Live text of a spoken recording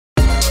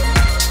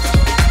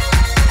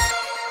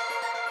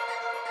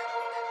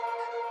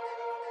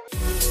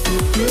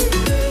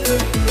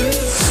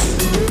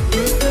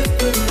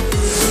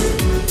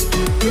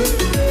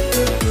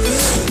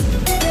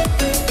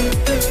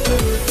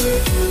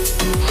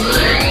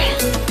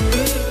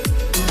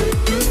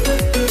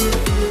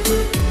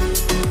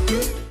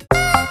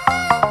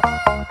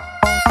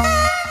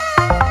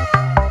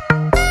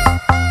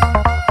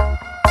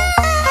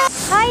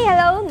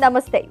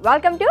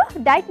Welcome to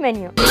Diet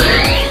Menu.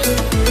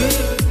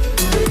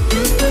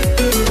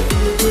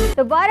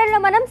 So వారంలో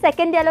మనం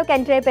second డేలోకి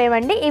enter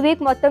అయిపోయామండి. ఈ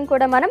వీక్ మొత్తం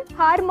కూడా మనం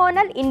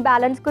హార్మోనల్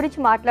ఇన్బ్యాలెన్స్ గురించి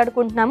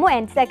మాట్లాడుకుంటున్నాము.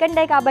 అండ్ సెకండ్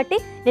డే కాబట్టి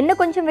నిన్న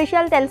కొంచెం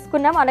విషయాలు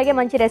తెలుసుకున్నాము, అలాగే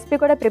మంచి రెసిపీ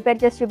కూడా ప్రిపేర్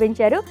చేసి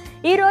చూపించారు.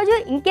 ఈ రోజు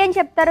ఇంకేం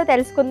చెప్తారో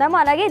తెలుసుకుందాము,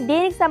 అలాగే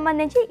దీనికి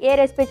సంబంధించి ఏ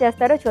రెసిపీ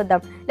చేస్తారో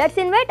చూద్దాం. Let's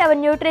invite our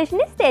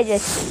nutritionist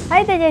Tejaswi.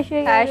 Hi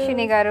Tejaswi.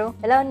 Ashwini గారు,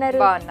 ఎలా ఉన్నారు?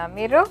 బాగున్నా,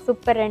 మీరు?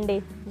 సూపర్ అండి,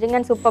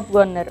 నిజంగా సూపర్గా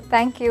ఉన్నారు.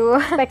 Thank you.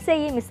 స్పెక్స్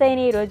అయ్యి మిస్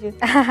అయినాయి ఈ రోజు.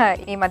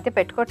 ఈ మధ్య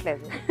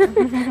పెట్టుకోవట్లేదు.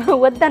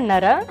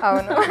 వద్దన్నారా?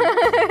 అవును.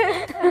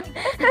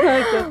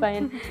 Okay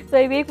fine. సో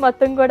ఈ వీక్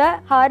మొత్తం కూడా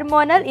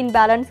హార్మోనల్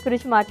ఇన్బ్యాలెన్స్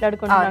గురించి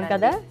మాట్లాడుకుంటున్నాం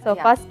కదా. సో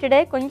ఫస్ట్ డే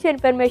కొంచెం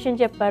ఇన్ఫర్మేషన్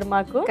చెప్పారు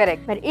మాకు.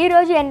 కరెక్ట్. మరి ఈ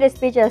రోజు ఏం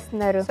రెసిపీ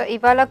చేస్తున్నారు? సో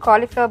ఇవాళ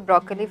కాలీఫ్లవర్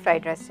బ్రోకలీ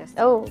ఫ్రైడ్ రైస్ చేస్తాం.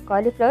 ఓ,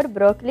 cauliflower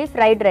broccoli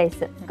fried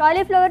rice.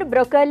 Cauliflower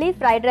broccoli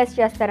fried rice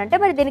చేస్తారంటే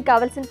మరి దీనికి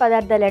కావాల్సిన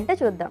పదార్థాలు ఏంటో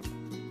చూద్దాం.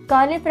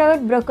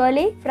 కాలీఫ్లవర్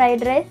బ్రోకలీ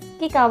ఫ్రైడ్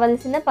రైస్కి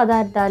కావాల్సిన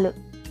పదార్థాలు: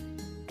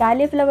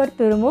 కాలీఫ్లవర్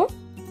తురుము,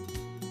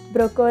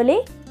 బ్రోకలీ,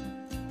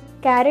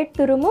 క్యారెట్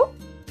తురుము,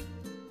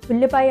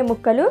 ఉల్లిపాయ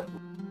ముక్కలు,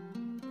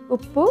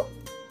 ఉప్పు,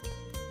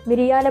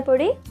 మిరియాల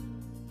పొడి,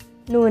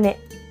 నూనె.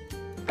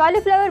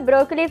 కాలీఫ్లవర్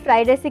బ్రోకలీ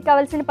ఫ్రైడ్ రైస్కి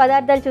కావాల్సిన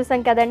పదార్థాలు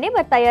చూసాం కదండి.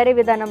 మరి తయారీ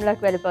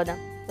విధానంలోకి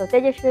వెళ్ళిపోదాం. సో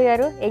తేజస్వి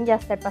గారు ఏం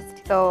చేస్తారు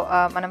ఫస్ట్? సో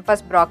మనం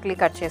ఫస్ట్ బ్రోకలీ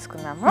కట్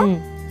చేసుకుందాము.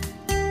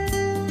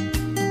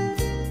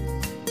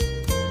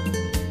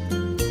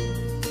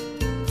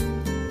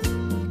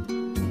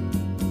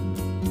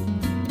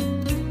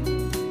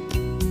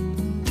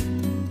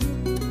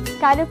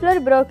 'కాలీఫ్లవర్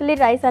బ్రోకలీ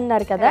రైస్'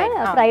 అన్నారు కదా,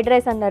 ఫ్రైడ్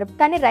రైస్ అన్నారు,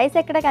 కానీ రైస్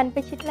ఎక్కడ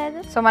కనిపించట్లేదు.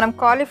 సో మనం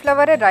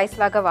కాలీఫ్లవర్ రైస్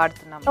లాగా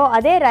వాడుతున్నాం. ఓ,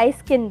 అదే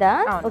రైస్ కింద.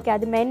 ఓకే,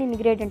 అది మెయిన్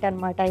ఇంగ్రీడియంట్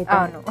అన్నమాట.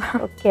 అవును.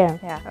 Okay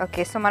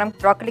okay. సో మనం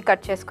బ్రోకలీ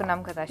కట్ చేసుకున్నాం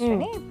కదా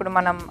అశ్విని, ఇప్పుడు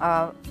మనం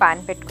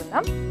పాన్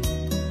పెట్టుకుందాం.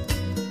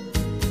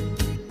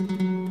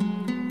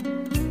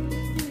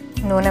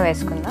 నూనె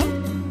వేసుకుందాం.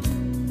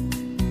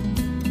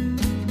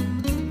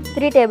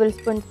 3 టేబుల్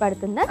స్పూన్స్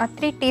పడుతుందా?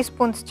 3 టీ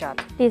స్పూన్స్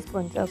చాలు. Tea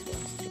spoons. ఓకే,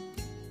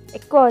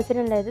 ఎక్కువ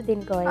అవసరం లేదు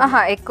దీనికి.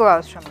 ఎక్కువ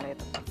అవసరం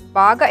లేదు,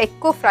 బాగా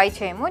ఎక్కువ ఫ్రై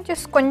చేయము,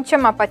 జస్ట్ కొంచెం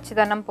ఆ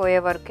పచ్చిదనం పోయే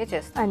వరకే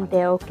చేస్తాం అంతే.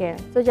 ఓకే.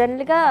 సో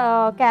జనరల్గా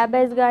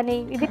క్యాబేజ్ కానీ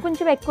ఇది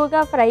కొంచెం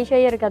ఎక్కువగా ఫ్రై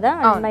చేయరు కదా,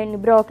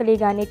 బ్రోకలీ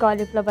కానీ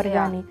కాలీఫ్లవర్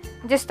కానీ.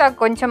 జస్ట్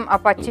కొంచెం ఆ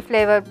పచ్చి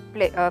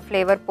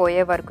ఫ్లేవర్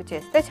పోయే వరకు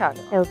చేస్తే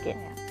చాలు. ఓకే.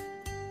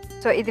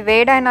 సో ఇది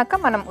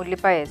వేడైనాక మనం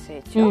ఉల్లిపాయ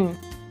వేసేయచ్చు.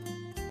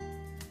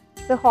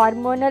 సో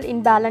హార్మోనల్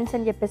ఇన్బ్యాలెన్స్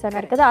అని చెప్పేసి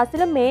అన్నారు కదా,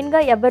 అసలు మెయిన్గా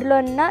ఎవరిలో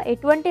అన్నా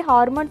ఎటువంటి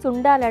హార్మోన్స్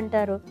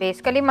ఉండాలంటారు?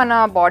 బేసికలీ మన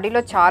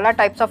బాడీలో చాలా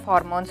టైప్స్ ఆఫ్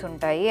హార్మోన్స్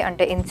ఉంటాయి.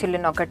 అంటే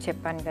ఇన్సులిన్ ఒకటి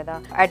చెప్పాను కదా,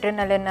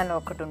 అడ్రినలిన్ అని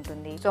ఒకటి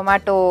ఉంటుంది,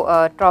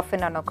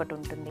 సోమాటోట్రోఫిన్ అని ఒకటి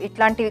ఉంటుంది,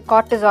 ఇట్లాంటి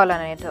కార్టిజాల్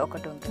అనేది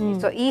ఒకటి ఉంటుంది.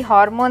 సో ఈ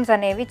హార్మోన్స్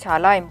అనేవి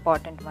చాలా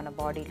ఇంపార్టెంట్ మన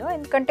బాడీలో,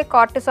 ఎందుకంటే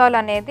కార్టిజాల్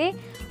అనేది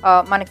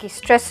మనకి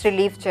స్ట్రెస్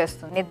రిలీఫ్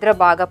చేస్తుంది, నిద్ర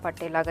బాగా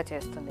పట్టేలాగా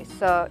చేస్తుంది.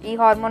 సో ఈ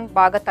హార్మోన్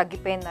బాగా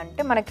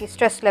తగ్గిపోయిందంటే మనకి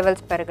స్ట్రెస్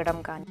లెవెల్స్ పెరగడం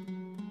కానీ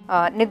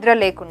నిద్ర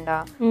లేకుండా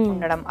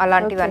ఉండడం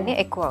అలాంటివన్నీ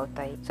ఎక్కువ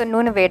అవుతాయి. సో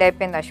నూనె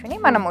వేడైపోయింది అశ్విని,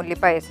 మనం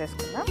ఉల్లిపాయ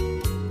వేసేసుకుందాం.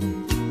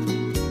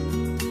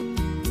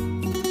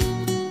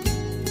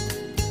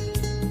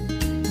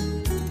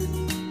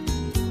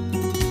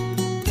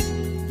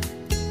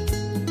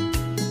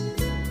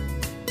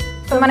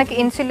 సో మనకి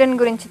ఇన్సులిన్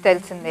గురించి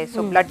తెలిసిందే.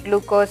 సో బ్లడ్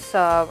గ్లూకోజ్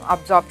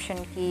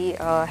అబ్జార్ప్షన్కి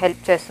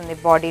హెల్ప్ చేస్తుంది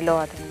బాడీలో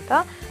అదంతా.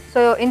 సో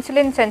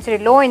ఇన్సులిన్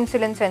సెన్సిటివ్, లో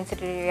ఇన్సులిన్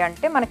సెన్సిటివిటీ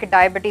అంటే మనకి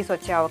డయాబెటీస్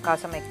వచ్చే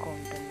అవకాశం ఎక్కువ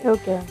ఉంటుంది.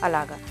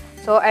 అలాగా.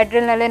 సో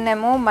అడ్రినలిన్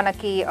ఏమో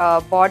మనకి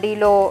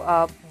బాడీలో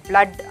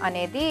బ్లడ్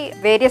అనేది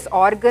వేరియస్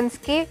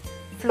ఆర్గన్స్కి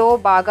ఫ్లో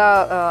బాగా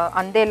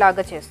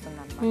అందేలాగా చేస్తుంది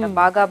అనమాట,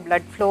 బాగా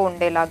బ్లడ్ ఫ్లో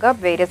ఉండేలాగా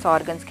వేరియస్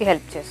ఆర్గన్స్కి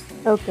హెల్ప్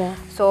చేస్తుంది.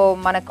 సో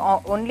మనకు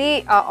ఓన్లీ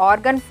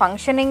ఆర్గన్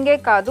ఫంక్షనింగే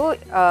కాదు,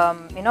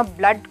 యూనో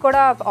బ్లడ్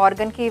కూడా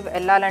ఆర్గన్కి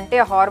వెళ్ళాలంటే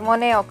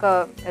హార్మోనే ఒక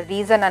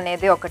రీజన్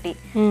అనేది ఒకటి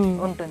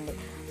ఉంటుంది.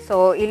 సో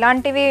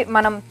ఇలాంటివి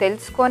మనం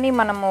తెలుసుకొని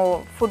మనము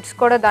ఫుడ్స్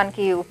కూడా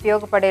దానికి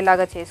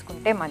ఉపయోగపడేలాగా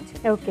చేసుకుంటే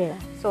మంచిది. ఓకే.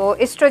 సో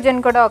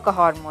ఈస్ట్రోజన్ కూడా ఒక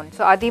హార్మోన్.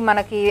 సో అది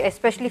మనకి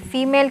ఎస్పెషలీ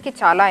ఫీమేల్కి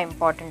చాలా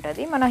ఇంపార్టెంట్.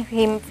 అది మన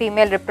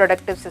ఫీమేల్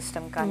రిప్రొడక్టివ్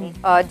సిస్టమ్ కానీ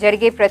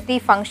జరిగే ప్రతి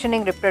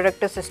ఫంక్షనింగ్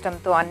రిప్రొడక్టివ్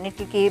సిస్టమ్తో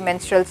అన్నిటికీ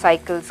మెన్స్ట్రల్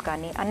సైకిల్స్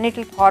కానీ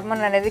అన్నిటికి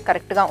హార్మోన్ అనేది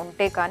కరెక్ట్గా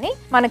ఉంటే కానీ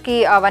మనకి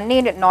అవన్నీ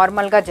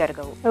నార్మల్గా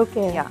జరగవు.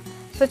 ఓకే.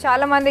 సో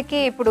చాలా మందికి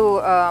ఇప్పుడు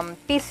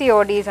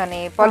పీసీఓడీస్ అని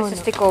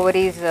పాలిసిస్టిక్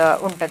ఓవరీస్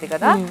ఉంటుంది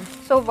కదా,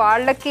 సో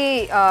వాళ్ళకి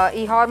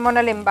ఈ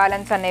హార్మోనల్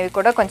ఇంబ్యాలెన్స్ అనేవి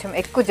కూడా కొంచెం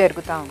ఎక్కువ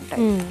జరుగుతూ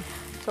ఉంటాయి.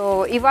 సో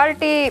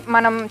ఇవాల్టి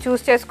మనం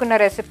చూస్ చేసుకున్న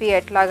రెసిపీ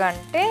ఎట్లాగా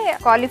అంటే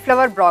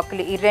కాలీఫ్లవర్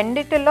బ్రాకలీ, ఈ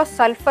రెండిటిలో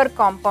సల్ఫర్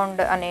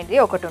కాంపౌండ్ అనేది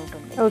ఒకటి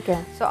ఉంటుంది.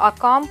 సో ఆ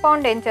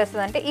కాంపౌండ్ ఏం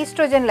చేస్తుంది అంటే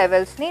ఈస్ట్రోజన్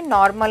లెవెల్స్ని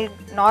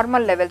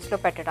నార్మల్ లెవెల్స్లో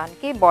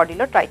పెట్టడానికి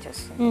బాడీలో ట్రై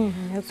చేస్తుంది.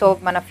 సో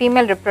మన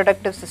ఫీమేల్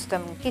రిప్రొడక్టివ్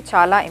సిస్టమ్కి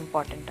చాలా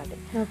ఇంపార్టెంట్ అది.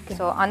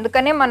 సో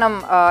అందుకనే మనం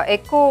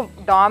ఎక్కువ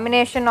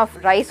డామినేషన్ ఆఫ్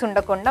రైస్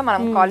ఉండకుండా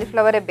మనం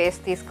కాలీఫ్లవరే బేస్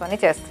తీసుకొని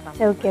చేస్తున్నాం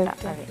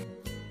అది.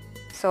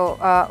 సో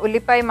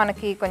ఉల్లిపాయ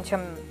మనకి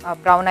కొంచెం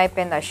బ్రౌన్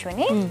అయిపోయింది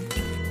అశ్విని.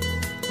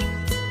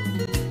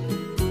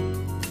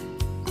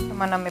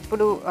 మనం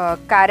ఇప్పుడు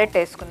క్యారెట్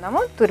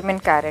వేసుకుందాము,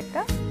 తురిమిన క్యారెట్.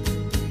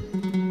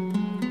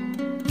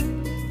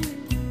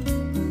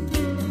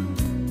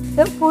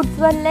 సో ఫుడ్స్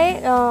వల్లే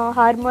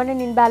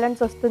హార్మోనల్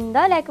ఇన్బ్యాలెన్స్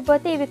వస్తుందా,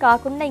 లేకపోతే ఇవి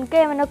కాకుండా ఇంకా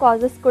ఏమైనా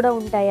కాజెస్ కూడా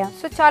ఉంటాయా?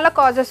 సో చాలా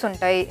కాజెస్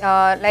ఉంటాయి.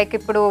 లైక్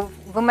ఇప్పుడు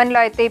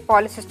ఉమెన్లో అయితే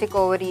పాలిసిస్టిక్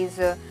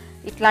ఓవరీస్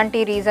ఇట్లాంటి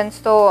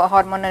రీజన్స్తో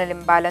హార్మోనల్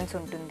ఇంబ్యాలెన్స్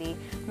ఉంటుంది.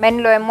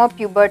 మెన్లో ఏమో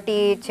ప్యూబర్టీ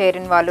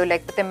చేరిన వాళ్ళు,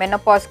 లేకపోతే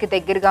మెనోపాజ్కి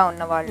దగ్గరగా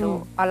ఉన్న వాళ్ళు,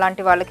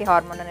 అలాంటి వాళ్ళకి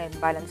హార్మోనల్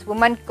ఇంబ్యాలెన్స్.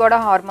 ఉమెన్కి కూడా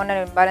హార్మోనల్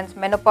ఇంబ్యాలెన్స్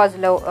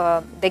మెనోపాజ్లో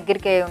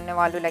దగ్గరికి ఉన్న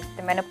వాళ్ళు,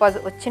 లేకపోతే మెనోపాజ్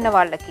వచ్చిన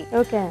వాళ్ళకి,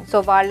 సో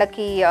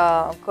వాళ్ళకి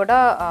కూడా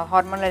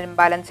హార్మోనల్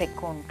ఇంబ్యాలెన్స్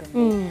ఎక్కువ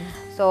ఉంటుంది.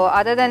 So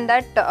other then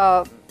that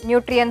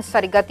nutrients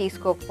సరిగ్గా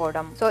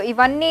తీసుకోకపోవడం, సో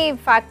ఇవన్నీ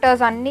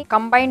ఫ్యాక్టర్స్ అన్నీ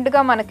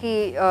కంబైన్డ్గా మనకి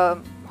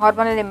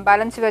హార్మోనల్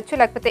ఇంబ్యాలెన్స్ ఇవ్వచ్చు,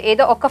 లేకపోతే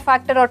ఏదో ఒక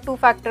ఫ్యాక్టర్ ఆర్ 2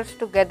 ఫ్యాక్టర్స్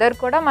టుగెదర్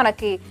కూడా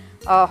మనకి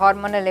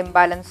హార్మోనల్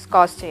ఇంబ్యాలెన్స్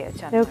కాజ్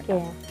చేయొచ్చు.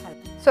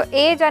 సో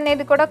ఏజ్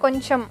అనేది కూడా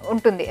కొంచెం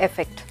ఉంటుంది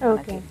ఎఫెక్ట్.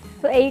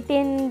 సో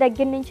 18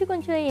 దగ్గర నుంచి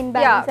కొంచెం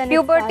ఇంబ్యాలెన్స్ అనేది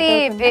ప్యూబర్టీ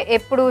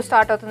ఎప్పుడు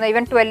స్టార్ట్ అవుతుంది,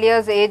 ఈవెన్ 12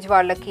 years ఏజ్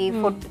వాళ్ళకి,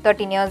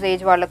 13 years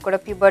ఏజ్ వాళ్ళకి కూడా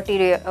ప్యూబర్టీ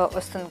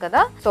వస్తుంది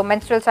కదా. సో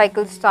మెన్స్ట్రల్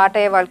సైకిల్స్ స్టార్ట్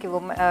అయ్యే వాళ్ళకి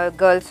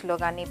గర్ల్స్లో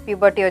కానీ,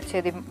 ప్యూబర్టీ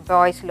వచ్చేది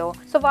బాయ్స్లో,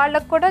 సో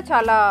వాళ్ళకి కూడా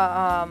చాలా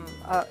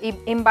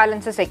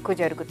ఇంబ్యాలెన్సెస్ ఎక్కువ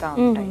జరుగుతూ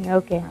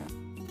ఉంటాయి.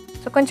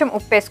 సో కొంచెం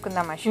ఉప్పు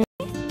వేసుకుందాం అశ్విని.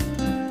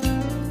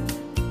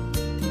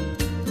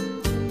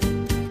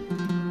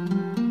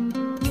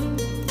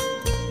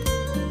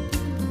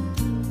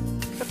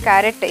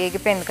 క్యారెట్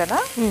ఎగిపోయింది కదా,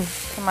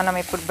 సో మనం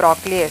ఇప్పుడు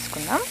బ్రాకలీ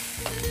వేసుకుందాం.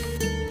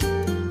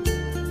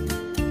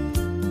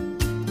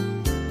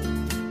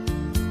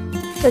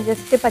 సో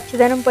జస్ట్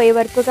పచ్చిదనం పోయే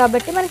వరకు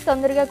కాబట్టి మనకి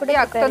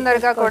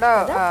తొందరగా కూడా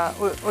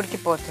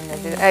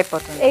ఉడికిపోతుంది,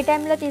 అయిపోతుంది. ఏ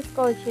టైంలో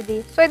తీసుకోవచ్చు ఇది?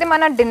 సో ఇది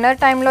మన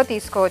డిన్నర్ టైంలో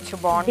తీసుకోవచ్చు,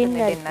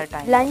 బాగుంటుంది. డిన్నర్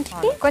టైం లంచ్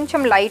కి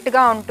కొంచెం లైట్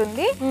గా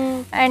ఉంటుంది,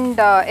 అండ్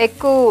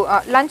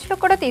ఎక్కువ లంచ్ లో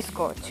కూడా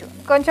తీసుకోవచ్చు.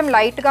 కొంచెం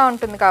లైట్ గా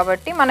ఉంటుంది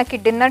కాబట్టి మనకి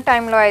డిన్నర్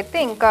టైంలో అయితే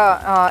ఇంకా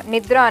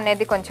నిద్ర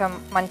అనేది కొంచెం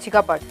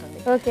మంచిగా పడుతుంది.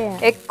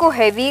 ఎక్కువ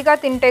హెవీగా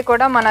తింటే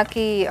కూడా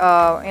మనకి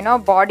యూనో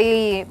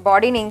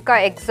బాడీని ఇంకా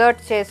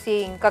ఎగ్జర్ట్ చేసి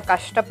ఇంకా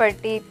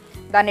కష్టపడి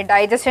దాన్ని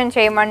డైజెషన్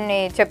చేయమని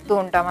చెప్తూ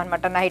ఉంటాం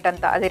అనమాట నైట్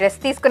అంతా. అది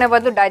రెస్ట్ తీసుకునే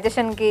బదులు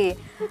డైజెషన్కి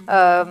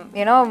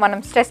యూనో మనం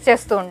స్ట్రెస్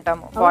చేస్తూ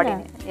ఉంటాము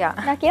బాడీని.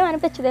 నాకేం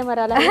అనిపించదే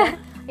మరి అలా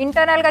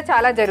ఇంటర్నల్గా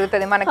చాలా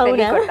జరుగుతుంది మనకు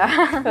తెలియకుండా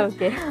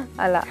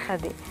అలా.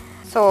 అది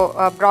సో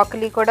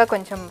బ్రాకలీ కూడా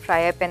కొంచెం ఫ్రై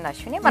అయిపోయింది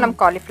అశ్విని, మనం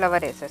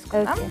కాలీఫ్లవర్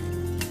వేసేసుకుందాం.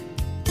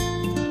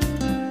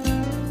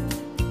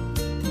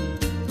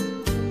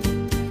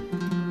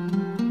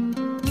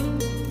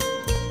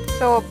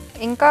 సో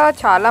ఇంకా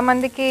చాలా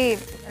మందికి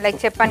లైక్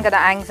చెప్పాను కదా,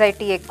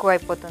 యాంగ్జైటీ ఎక్కువ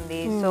అయిపోతుంది.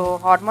 సో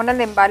హార్మోనల్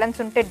ఇంబ్యాలెన్స్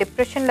ఉంటే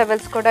డిప్రెషన్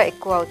లెవెల్స్ కూడా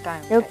ఎక్కువ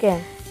అవుతాయి.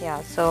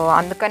 సో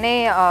అందుకనే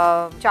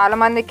చాలా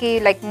మందికి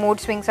లైక్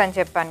మూడ్ స్వింగ్స్ అని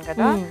చెప్పాను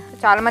కదా,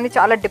 చాలా మంది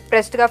చాలా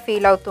డిప్రెస్డ్ గా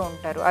ఫీల్ అవుతూ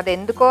ఉంటారు. అది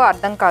ఎందుకో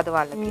అర్థం కాదు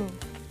వాళ్ళకి.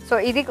 సో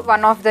ఇది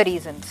వన్ ఆఫ్ ద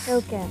రీజన్స్.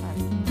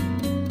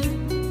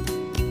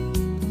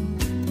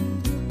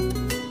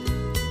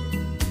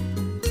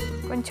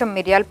 కొంచెం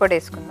మిరియాల పొడి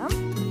వేసుకుందాం.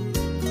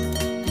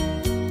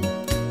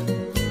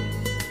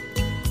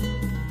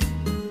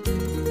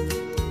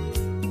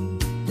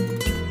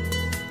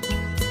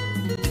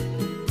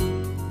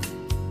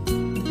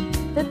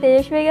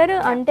 తేజస్వి గారు,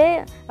 అంటే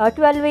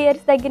 12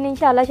 years దగ్గర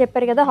నుంచి అలా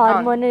చెప్పారు కదా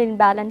హార్మోనల్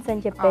ఇన్బ్యాలెన్స్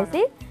అని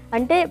చెప్పేసి,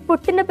 అంటే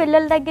పుట్టిన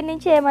పిల్లల దగ్గర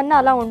నుంచి ఏమన్నా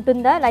అలా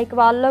ఉంటుందా? లైక్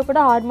వాళ్ళలో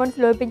కూడా హార్మోన్స్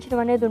లోపించడం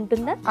అనేది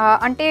ఉంటుందా?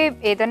 అంటే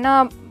ఏదన్నా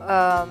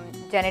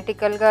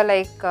జెనెటికల్గా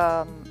లైక్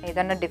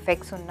ఏదన్నా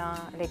డిఫెక్ట్స్ ఉన్నా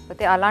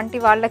లేకపోతే అలాంటి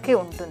వాళ్ళకి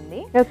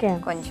ఉంటుంది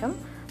కొంచెం,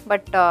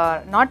 బట్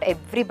నాట్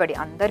ఎవ్రీబడి,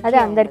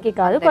 అందరికీ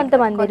కాదు,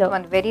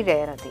 కొంతమంది వెరీ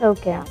రేర్.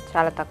 అది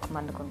చాలా తక్కువ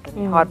మందికి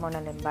ఉంటుంది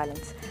హార్మోనల్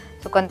ఇంబ్యాలెన్స్.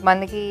 సో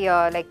కొంతమందికి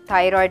లైక్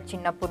థైరాయిడ్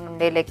చిన్నప్పటి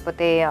నుండే,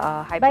 లేకపోతే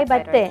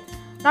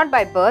నాట్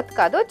బై బర్త్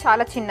కాదు,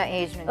 చాలా చిన్న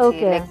ఏజ్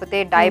నుంచి, లేకపోతే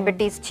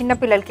డయాబెటీస్, చిన్న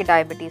పిల్లలకి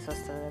డయాబెటీస్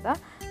వస్తుంది కదా,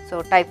 సో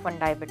type 1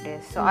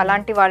 డయాబెటీస్, సో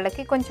అలాంటి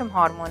వాళ్ళకి కొంచెం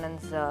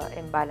హార్మోనల్స్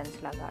ఇంబ్యాలెన్స్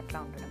లాగా అట్లా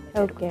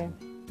ఉండడం.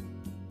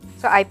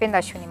 సో అయిపోయింది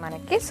అశ్విని,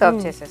 మనకి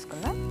సర్వ్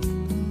చేసేసుకుందాం.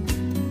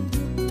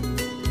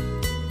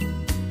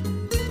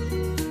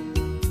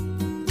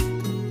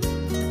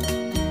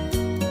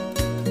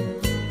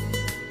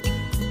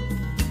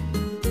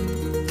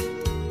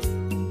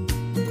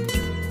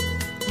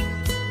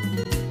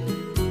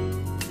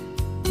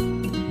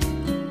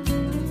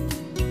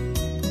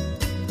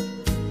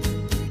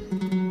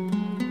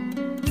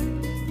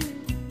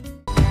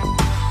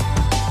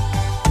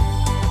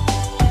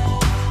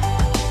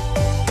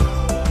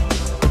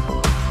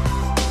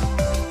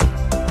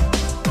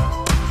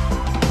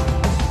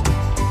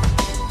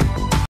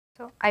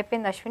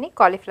 అయిపోయింది Ashwini,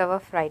 cauliflower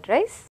fried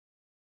rice.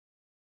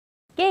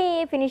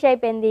 Finish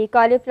అయిపోయింది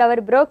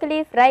కాలీఫ్లవర్ బ్రోకలీ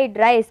ఫ్రైడ్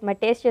రైస్. మరి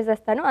టేస్ట్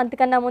చేసేస్తాను.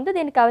 అంతకన్నా ముందు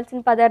దీనికి కావాల్సిన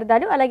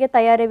పదార్థాలు అలాగే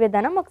తయారీ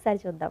విధానం ఒకసారి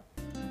చూద్దాం.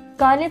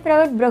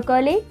 కాలీఫ్లవర్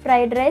బ్రోకలీ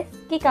ఫ్రైడ్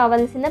రైస్కి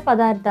కావాల్సిన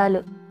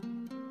పదార్థాలు: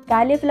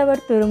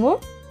 కాలీఫ్లవర్ తురుము,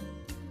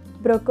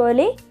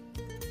 బ్రోకలీ,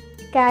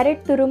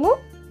 క్యారెట్ తురుము,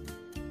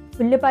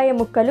 ఉల్లిపాయ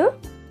ముక్కలు,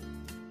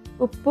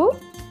 ఉప్పు,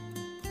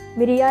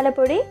 మిరియాల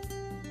పొడి,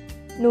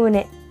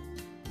 నూనె.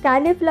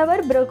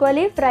 కాలీఫ్లవర్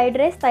బ్రోకోలీ ఫ్రైడ్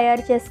రైస్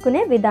తయారు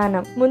చేసుకునే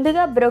విధానం.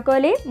 ముందుగా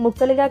బ్రోకోలీ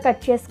ముక్కలుగా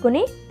కట్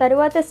చేసుకుని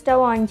తరువాత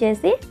స్టవ్ ఆన్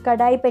చేసి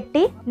కడాయి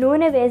పెట్టి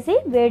నూనె వేసి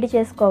వేడి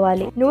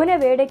చేసుకోవాలి. నూనె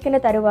వేడెక్కిన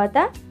తరువాత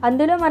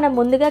అందులో మనం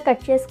ముందుగా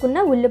కట్ చేసుకున్న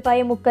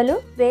ఉల్లిపాయ ముక్కలు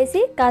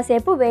వేసి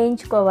కాసేపు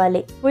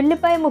వేయించుకోవాలి.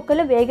 ఉల్లిపాయ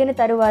ముక్కలు వేగిన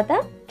తరువాత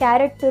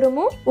క్యారెట్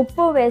తురుము,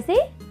 ఉప్పు వేసి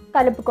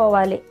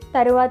కలుపుకోవాలి.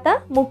 తరువాత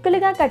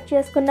ముక్కలుగా కట్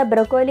చేసుకున్న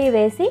బ్రోకోలీ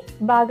వేసి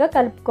బాగా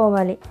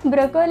కలుపుకోవాలి.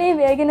 బ్రోకోలీ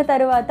వేగిన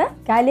తరువాత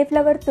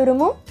కాలీఫ్లవర్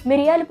తురుము,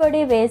 మిరియాల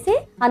పొడి వేసి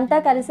అంతా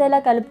కలిసేలా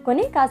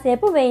కలుపుకొని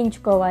కాసేపు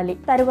వేయించుకోవాలి.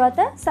 తరువాత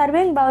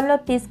సర్వింగ్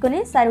బౌల్లోకి తీసుకుని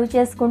సర్వ్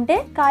చేసుకుంటే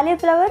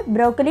cauliflower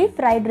broccoli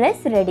fried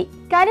rice ready.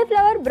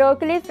 Cauliflower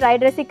broccoli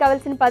fried రైస్కి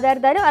కావాల్సిన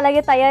పదార్థాలు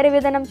అలాగే తయారీ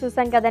విధానం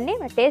చూసాం కదండి.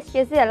 టేస్ట్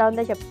చేసి ఎలా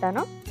ఉందో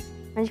చెప్తాను.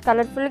 మంచి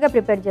కలర్ఫుల్గా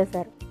ప్రిపేర్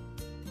చేశారు,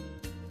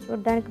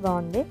 చూడడానికి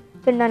బాగుంది.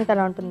 తినడానికి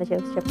ఎలా ఉంటుందో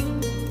చెప్పు.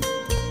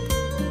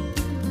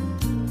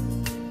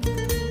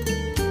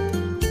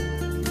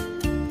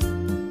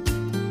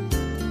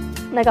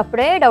 నాకు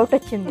అప్పుడే డౌట్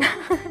వచ్చింది,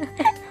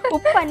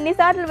 ఉప్పు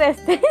అన్నిసార్లు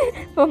వేస్తే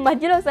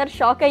మధ్యలో ఒకసారి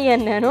షాక్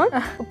అయ్యాను నేను,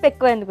 ఉప్పు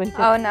ఎక్కువైంది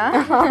కొంచెం. అవునా?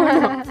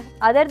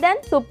 అదర్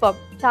దాన్ సూపర్,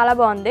 చాలా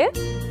బాగుంది.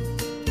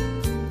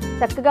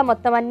 చక్కగా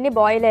మొత్తం అన్నీ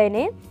బాయిల్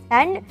అయినాయి.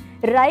 అండ్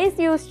రైస్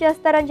యూస్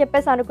చేస్తారని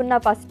చెప్పేసి అనుకున్నా.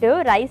 ఫస్ట్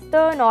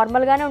రైస్తో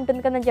నార్మల్గానే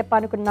ఉంటుంది కదని చెప్పి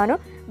అనుకున్నాను,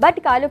 బట్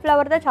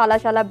కాలీఫ్లవర్తో చాలా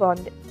చాలా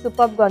బాగుంది,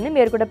 సూపర్గా ఉంది.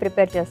 మీరు కూడా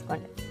ప్రిపేర్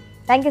చేసుకోండి.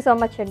 థ్యాంక్ యూ సో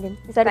మచ్ అండి.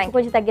 ఈసారి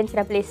కొంచెం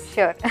తగ్గించిన ప్లీజ్.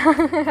 షూర్.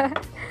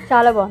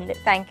 చాలా బాగుంది.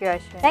 Thank you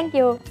Ashwini. Thank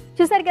you.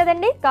 చూసారు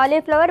కదండి,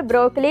 కాలీఫ్లవర్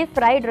బ్రోకలీ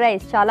ఫ్రైడ్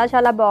రైస్ చాలా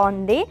చాలా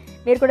బాగుంది.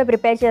 మీరు కూడా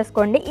ప్రిపేర్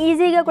చేసుకోండి.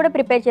 ఈజీగా కూడా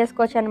ప్రిపేర్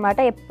చేసుకోవచ్చు అనమాట.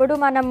 ఎప్పుడు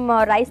మనం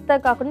రైస్తో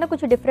కాకుండా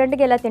కొంచెం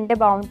డిఫరెంట్గా ఇలా తింటే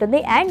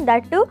బాగుంటుంది. And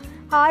that to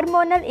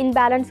hormonal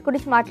imbalance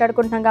గురించి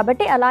మాట్లాడుకుంటున్నాం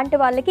కాబట్టి అలాంటి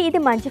వాళ్ళకి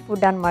ఇది మంచి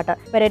ఫుడ్ అనమాట.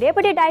 మరి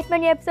రేపటి డైట్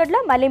మెన్యూ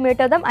ఎపిసోడ్లో మళ్ళీ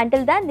మీట్ అవుదాం.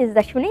 Until than this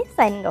Ashwini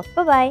signing off.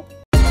 Bye.